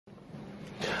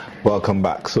Welcome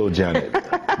back. So, Janet,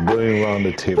 going around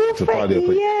the table to party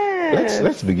up. Yes.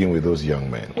 Let's begin with those young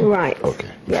men. Right. Okay.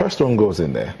 The Yeah. first one goes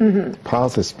in there,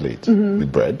 piles his plate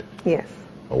with bread Yes.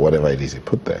 or whatever it is he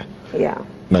put there. Yeah.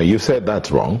 Now, you said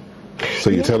that's wrong, so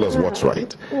you tell us what's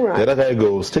right. Right. The other guy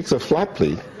goes, takes a flat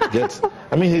plate, gets,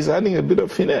 I mean, he's adding a bit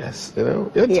of finesse, you know,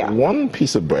 gets one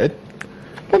piece of bread,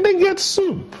 and then gets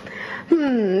soup.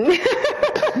 Well,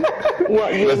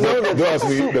 you know that Don't ask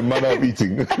me the manner of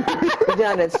eating.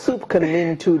 Janet, soup can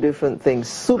mean two different things.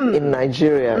 Soup in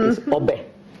Nigeria is obe.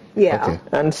 Yeah. Okay.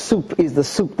 And soup is the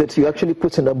soup that you actually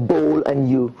put in a bowl and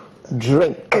you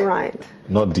drink. Right.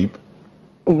 Not deep.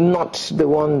 Not the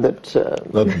one that...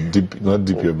 Not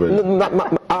deep your bread.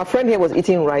 Our friend here was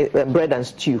eating bread and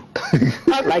stew.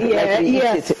 like we eat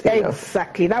it, you know.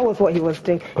 Exactly. That was what he was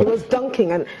doing. He was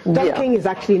dunking, and dunking is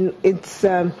actually, it's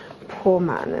poor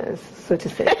manners, so to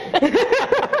say.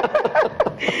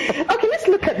 Okay, let's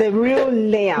look at the real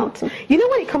layout. You know,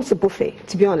 when it comes to buffet,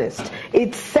 to be honest,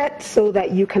 it's set so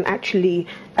that you can actually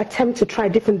attempt to try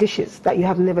different dishes that you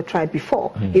have never tried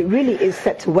before. It really is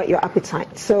set to whet your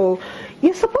appetite. So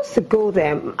you're supposed to go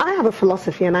there. I have a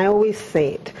philosophy, and I always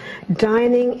say it.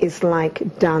 Dining is like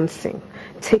dancing.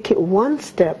 Take it one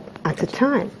step at a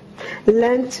time.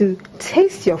 Learn to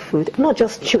taste your food, not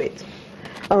just chew it.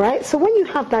 All right? So when you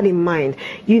have that in mind,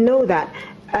 you know that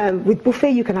with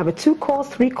buffet, you can have a 2-course,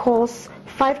 3-course,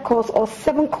 5-course, or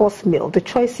 7-course meal. The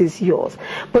choice is yours.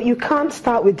 But you can't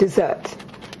start with dessert.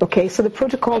 Okay, so the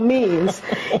protocol means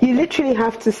you literally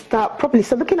have to start properly.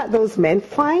 So looking at those men,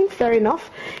 fine, fair enough.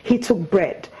 He took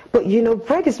bread. But, you know,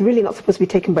 bread is really not supposed to be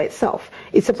taken by itself.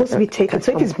 It's supposed to be taken.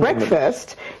 So if it's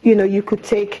breakfast, you know, you could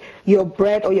take your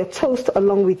bread or your toast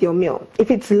along with your meal.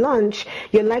 If it's lunch,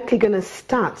 you're likely going to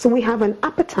start. So we have an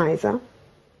appetizer,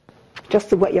 just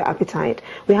to whet your appetite.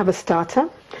 We have a starter.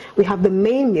 We have the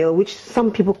main meal, which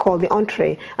some people call the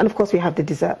entree. And, of course, we have the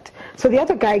dessert. So the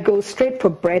other guy goes straight for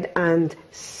bread and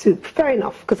soup. Fair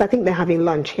enough, because I think they're having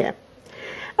lunch here.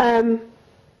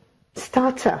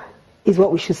 Starter is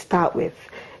what we should start with.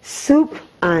 Soup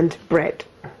and bread.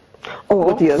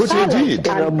 Or salad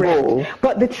and bread.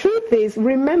 But the truth is,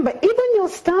 remember, even your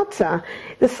starter,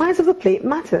 the size of the plate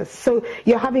matters. So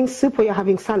you're having soup or you're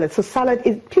having salad. So salad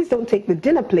is, please don't take the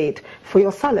dinner plate for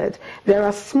your salad. There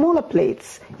are smaller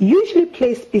plates, usually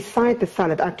placed beside the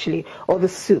salad actually, or the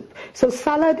soup. So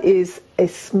salad is a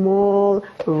small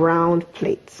round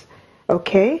plate.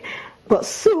 Okay? But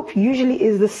soup usually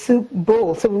is the soup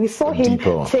bowl. So we saw him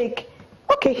take...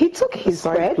 Okay, he took his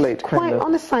bread quite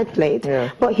on a side plate,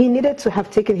 but he needed to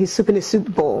have taken his soup in a soup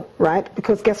bowl, right?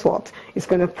 Because guess what? It's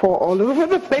going to pour all over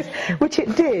the place, which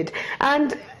it did.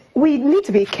 And we need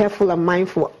to be careful and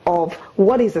mindful of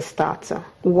what is the starter,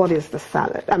 what is the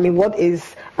salad. I mean, what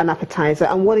is an appetizer,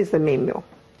 and what is the main meal?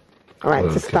 All right,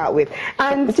 to start with.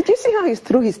 And did you see how he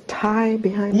threw his tie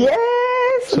behind him?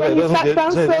 Yes, so when he sat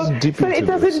down, so it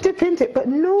doesn't dip into it. But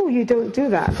no, you don't do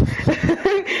that.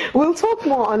 We'll talk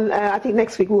more on, I think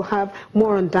next week we'll have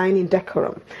more on dining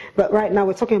decorum. But right now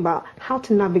we're talking about how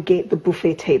to navigate the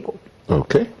buffet table.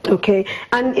 Okay. Okay,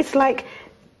 and it's like,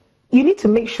 you need to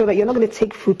make sure that you're not going to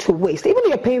take food to waste, even if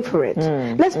you're paying for it.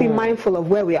 Let's be mindful of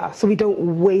where we are so we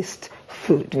don't waste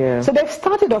food. So they've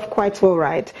started off quite all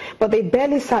right, but they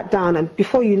barely sat down, and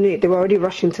before you knew it, they were already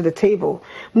rushing to the table.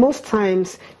 Most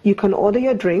times, you can order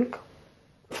your drink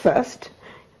first,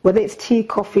 whether it's tea,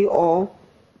 coffee, or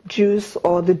juice,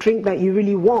 or the drink that you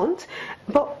really want,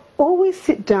 but always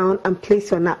sit down and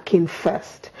place your napkin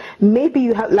first. Maybe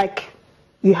you have,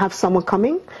 you have someone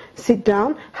coming, sit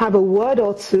down, have a word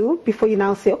or two before you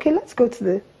now say, okay, let's go to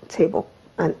the table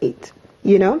and eat,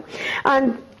 you know?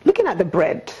 And looking at the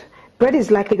bread, bread is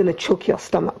likely going to choke your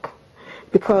stomach,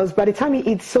 because by the time you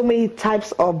eat so many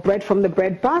types of bread from the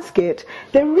bread basket,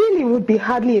 there really would be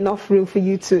hardly enough room for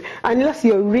you to, unless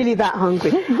you're really that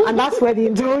hungry. And that's where the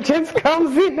indulgence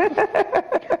comes in.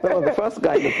 Well, the first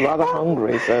guy looked rather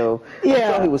hungry, so I'm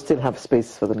sure he will still have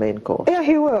space for the main course. Yeah,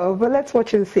 he will, but let's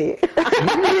watch and see.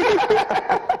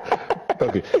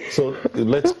 Okay, so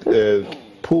let's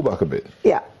pull back a bit.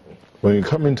 Yeah. When you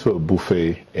come into a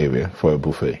buffet area for a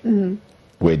buffet,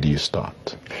 where do you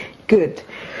start? Good.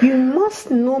 You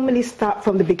must normally start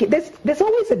from the beginning. There's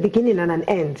always a beginning and an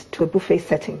end to a buffet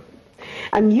setting.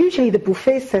 And usually the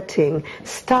buffet setting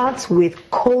starts with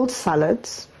cold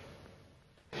salads,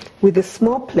 with a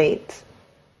small plate,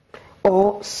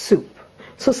 or soup.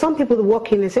 So some people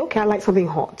walk in and say, okay, I like something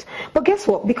hot. But guess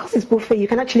what? Because it's buffet, you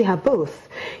can actually have both.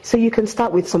 So you can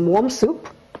start with some warm soup,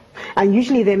 And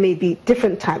usually there may be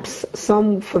different types,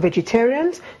 some for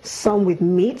vegetarians, some with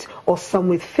meat, or some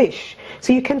with fish.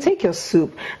 So you can take your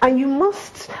soup, and you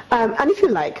must, and if you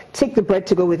like, take the bread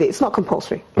to go with it. It's not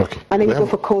compulsory. Okay. And then you go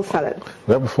for cold salad.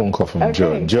 We have a phone call from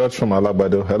George. George from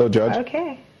Alabado. Hello, George.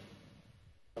 Okay.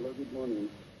 Hello, good morning.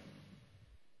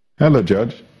 Hello,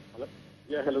 George. Hello?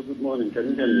 Yeah, hello, good morning. Can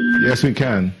you hear me? Yes, we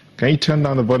can. Can you turn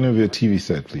down the volume of your TV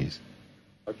set, please?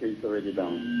 Okay, it's already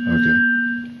down. Okay.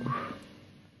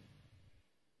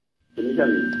 Can you hear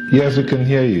me? Yes, we can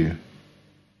hear you.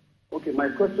 Okay, my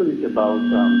question is about the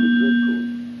dress code.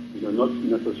 You know, not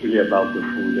necessarily about the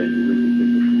food and the way to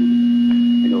take the food.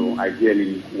 You know,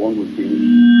 ideally, one would think,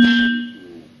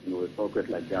 you know, a socket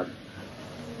like that.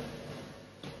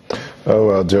 Oh,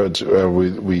 well, George,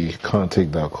 we can't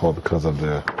take that call because of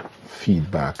the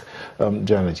feedback.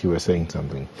 Janet, you were saying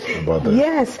something about that.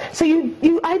 Yes. So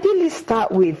you ideally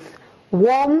start with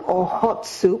warm or hot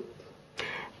soup,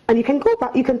 and you can go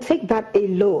back, you can take that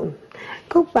alone.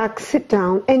 Go back, sit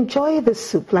down, enjoy the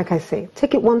soup, like I say.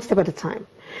 Take it one step at a time.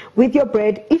 With your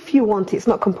bread, if you want it, it's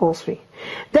not compulsory.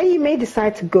 Then you may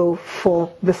decide to go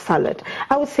for the salad.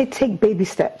 I would say take baby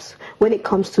steps when it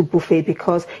comes to buffet,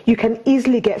 because you can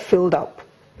easily get filled up.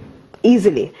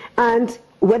 Easily. And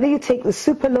whether you take the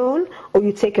soup alone or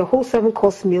you take a whole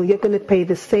 7-course meal, you're going to pay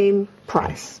the same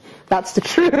price. That's the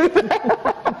truth.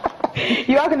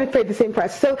 You are going to pay the same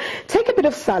price. So take a bit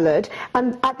of salad,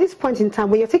 and at this point in time,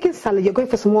 when you're taking salad, you're going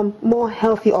for some more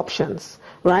healthy options,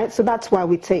 right? So that's why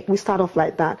we start off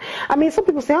like that. I mean, some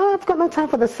people say, oh, I've got no time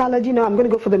for the salad, you know, I'm going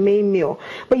to go for the main meal.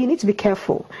 But you need to be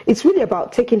careful. It's really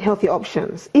about taking healthy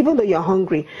options, even though you're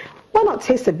hungry. Why not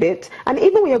taste a bit? And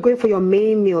even when you're going for your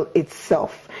main meal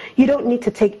itself, you don't need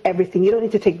to take everything. You don't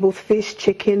need to take both fish,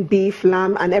 chicken, beef,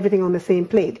 lamb, and everything on the same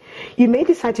plate. You may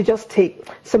decide to just take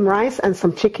some rice and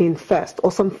some chicken first,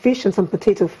 or some fish and some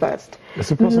potato first.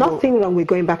 Nothing wrong with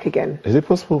going back again. Is it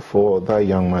possible for that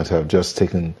young man to have just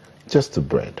taken just the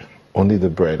bread? Only the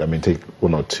bread? I mean, take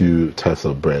 1 or 2 types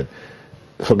of bread.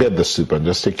 Forget the soup and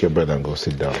just take your bread and go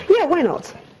sit down. Yeah, why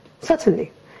not? Certainly.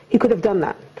 He could have done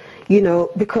that. You know,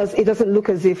 because it doesn't look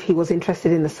as if he was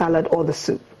interested in the salad or the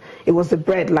soup. It was the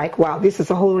bread, like, wow, this is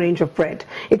a whole range of bread.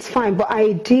 It's fine, but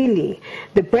ideally,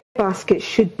 the bread basket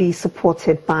should be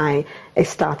supported by a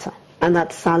starter, and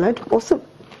that's salad or soup,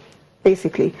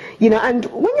 basically. You know, and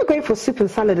when you're going for soup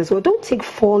and salad as well, don't take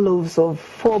 4 loaves of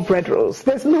 4 bread rolls.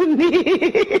 There's no need.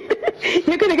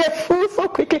 You're going to get full so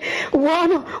quickly.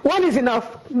 One is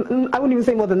enough. I wouldn't even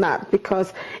say more than that,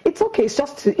 because it's okay.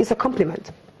 It's a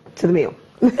compliment to the meal.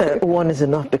 One is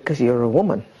enough because you're a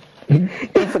woman.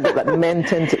 Don't forget that men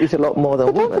tend to eat a lot more than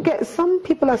women. Don't forget, some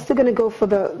people are still going to go for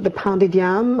the pounded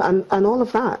yam and all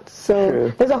of that. So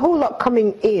True. There's a whole lot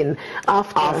coming in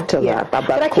after that. But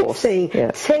I keep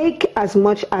saying, take as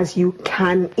much as you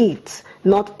can eat,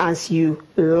 not as you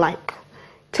like.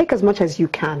 Take as much as you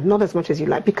can, not as much as you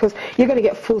like, because you're going to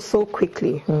get full so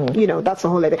quickly. You know, that's the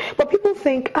whole idea. But people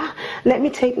think, let me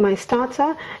take my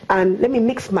starter and let me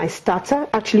mix my starter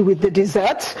actually with the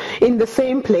dessert in the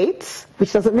same plates,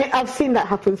 which doesn't make, I've seen that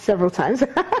happen several times.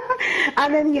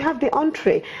 And then you have the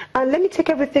entree. And let me take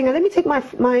everything, and let me take my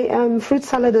fruit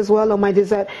salad as well, or my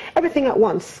dessert, everything at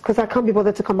once, because I can't be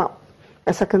bothered to come up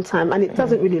a second time, and it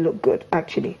doesn't really look good,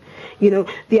 actually. You know,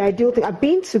 the ideal thing, I've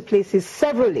been to places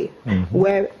severally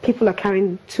where people are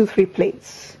carrying 2-3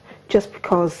 plates just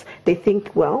because they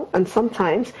think, well, and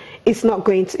sometimes it's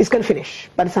going to finish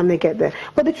by the time they get there.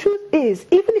 But the truth is,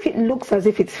 even if it looks as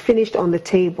if it's finished on the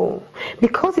table,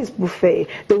 because it's buffet,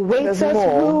 the waiters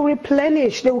will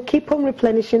replenish. They will keep on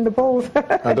replenishing the bowls.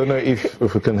 I don't know if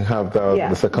we can have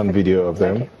the second video of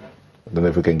them. Okay. I don't know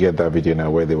if we can get that video now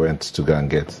where they went to go and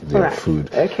get their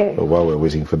food. Okay. While we're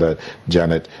waiting for that,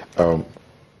 Janet,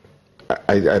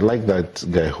 I like that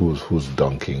guy who's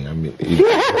dunking. I mean,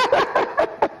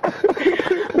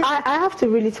 I have to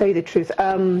really tell you the truth.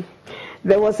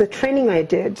 There was a training I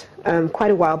did quite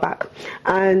a while back,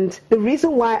 and the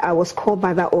reason why I was called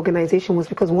by that organization was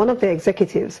because one of the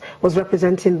executives was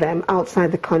representing them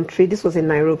outside the country. This was in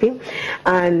Nairobi,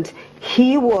 and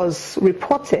he was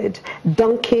reported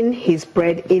dunking his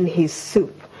bread in his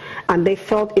soup, and they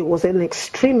felt it was an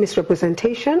extreme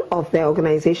misrepresentation of their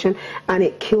organization, and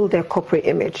it killed their corporate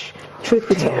image. Truth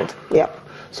be told, yeah.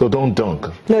 So don't dunk.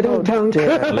 No, don't dunk.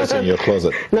 Unless in your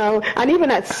closet. No, and even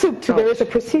at soup too, there is a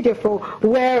procedure for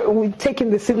where we're taking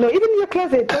the soup. No, even in your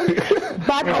closet.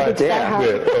 Bad habits that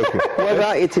happen. Okay.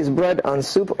 Whether it is bread and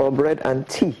soup or bread and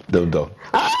tea. Don't dunk.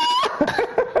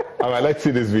 All right, let's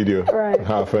see this video. Right.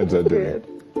 How our friends are doing.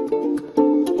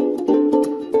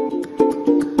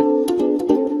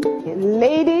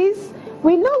 Ladies,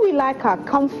 we know we like our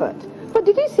comfort, But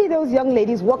did you see those young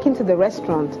ladies walk into the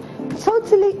restaurant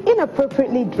totally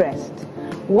inappropriately dressed?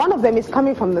 One of them is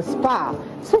coming from the spa,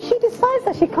 so she decides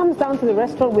that she comes down to the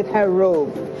restaurant with her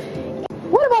robe.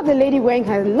 What about the lady wearing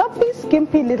her lovely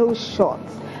skimpy little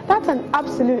shorts? That's an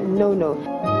absolute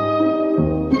no-no.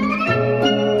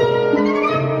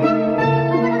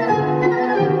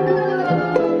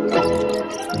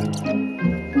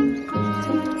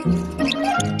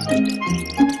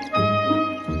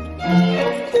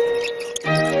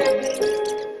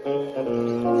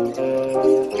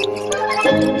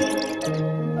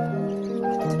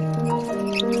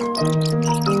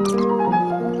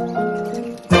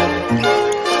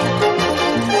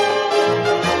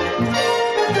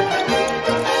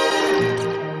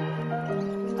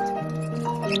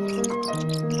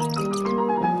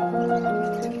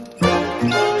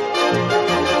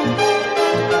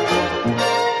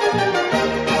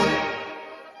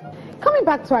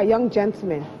 Back to our young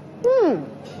gentlemen.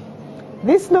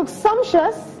 This looks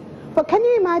sumptuous, but can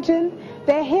you imagine?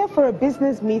 They're here for a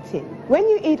business meeting. When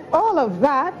you eat all of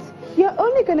that, you're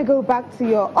only going to go back to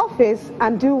your office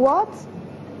and do what?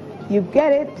 You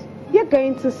get it? You're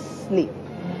going to sleep.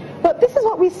 But this is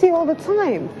what we see all the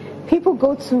time. People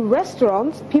go to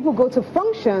restaurants, people go to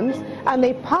functions, and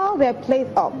they pile their plate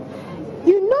up.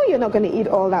 You know you're not going to eat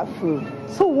all that food,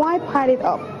 so why pile it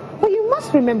up? But you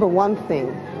must remember one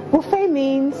thing. Buffet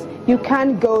means you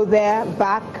can go there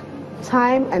back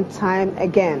time and time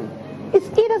again. It's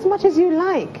eat as much as you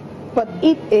like, but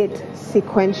eat it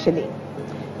sequentially.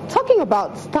 Talking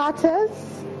about starters,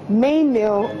 main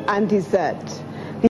meal, and dessert.